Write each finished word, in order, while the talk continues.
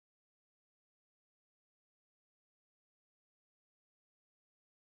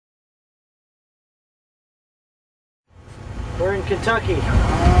We're in Kentucky.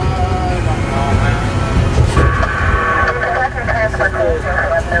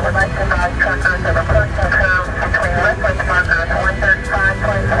 Would like to advise truckers of approaching town between reference markers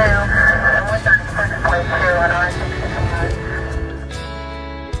 135.2 and 136.2 on I-65.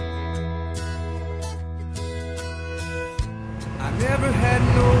 I never had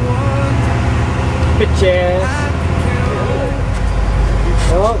no one. Bitches.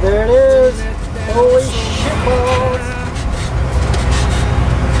 Oh, there it is. Holy shit balls.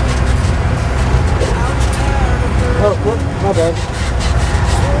 Oh, whoop, my bad.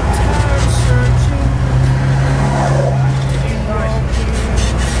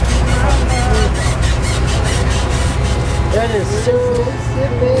 That is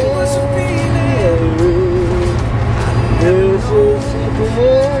Mississippi.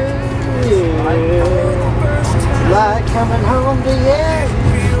 Like coming home to you.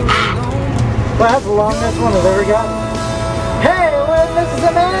 Well, that's the longest one I've ever gotten. Hey, we're in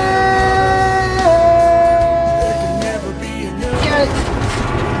Mississippi! Get it!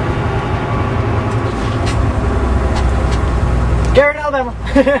 Garrett, Alabama.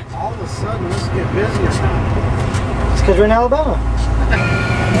 All of a sudden, let's get business now. It's because we're in Alabama.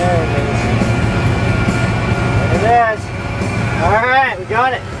 There it is. There it is. Alright, we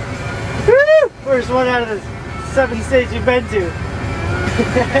got it. Woo! First one out of the 7 states we've been to.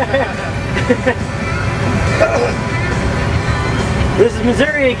 This is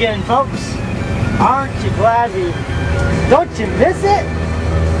Missouri again, folks. Aren't you glad we... Don't you miss it?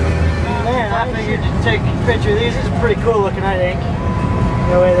 Man, I figured to take a picture of these. These are pretty cool looking, I think.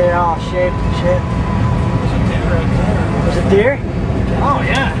 The way they're all shaped and shit. There's a deer? Oh,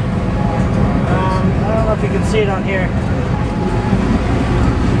 yeah. I don't know if you can see it on here.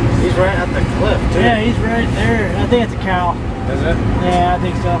 He's right at the cliff, too. Yeah, he's right there. I think it's a cow. Is it? Yeah, I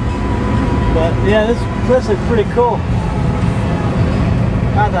think so. But yeah, this cliffs look pretty cool.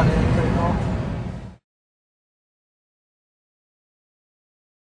 I thought it was pretty cool.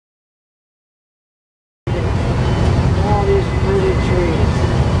 All these pretty trees.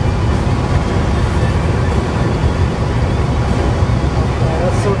 Yeah,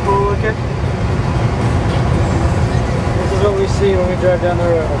 that's so cool looking. This is what we see when we drive down the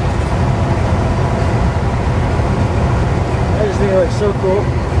road. I just think it looks so cool.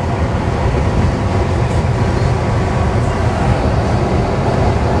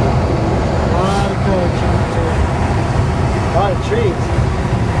 A lot of trees.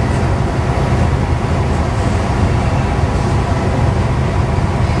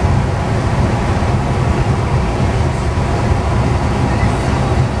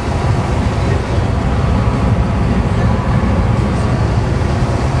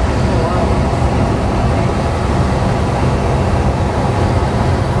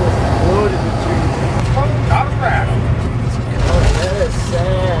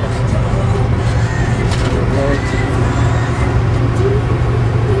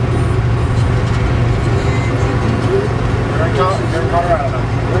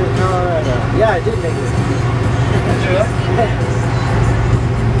 Yeah, I did make it.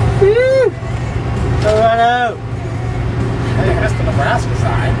 Woo! Colorado! Hey, you missed the Nebraska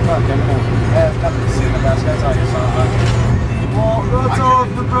side. Fuck, I know. Yeah, it's nothing to see in Nebraska. That's all you saw. Well, that's all of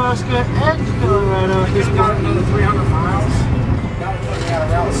Nebraska and Colorado at this We've got point. another 300 miles. Now we're looking at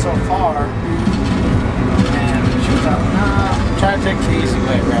a route so far. And she was out, nah, try to take the easy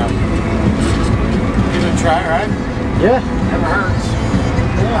way around. Give it a try, right? Yeah. Never hurts.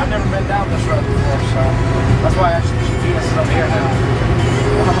 Yeah. I've never been down this road before, so that's why I should do this up here now.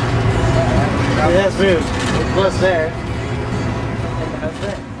 Yeah, that's moved. We're close there. And that's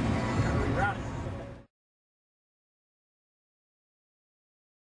it.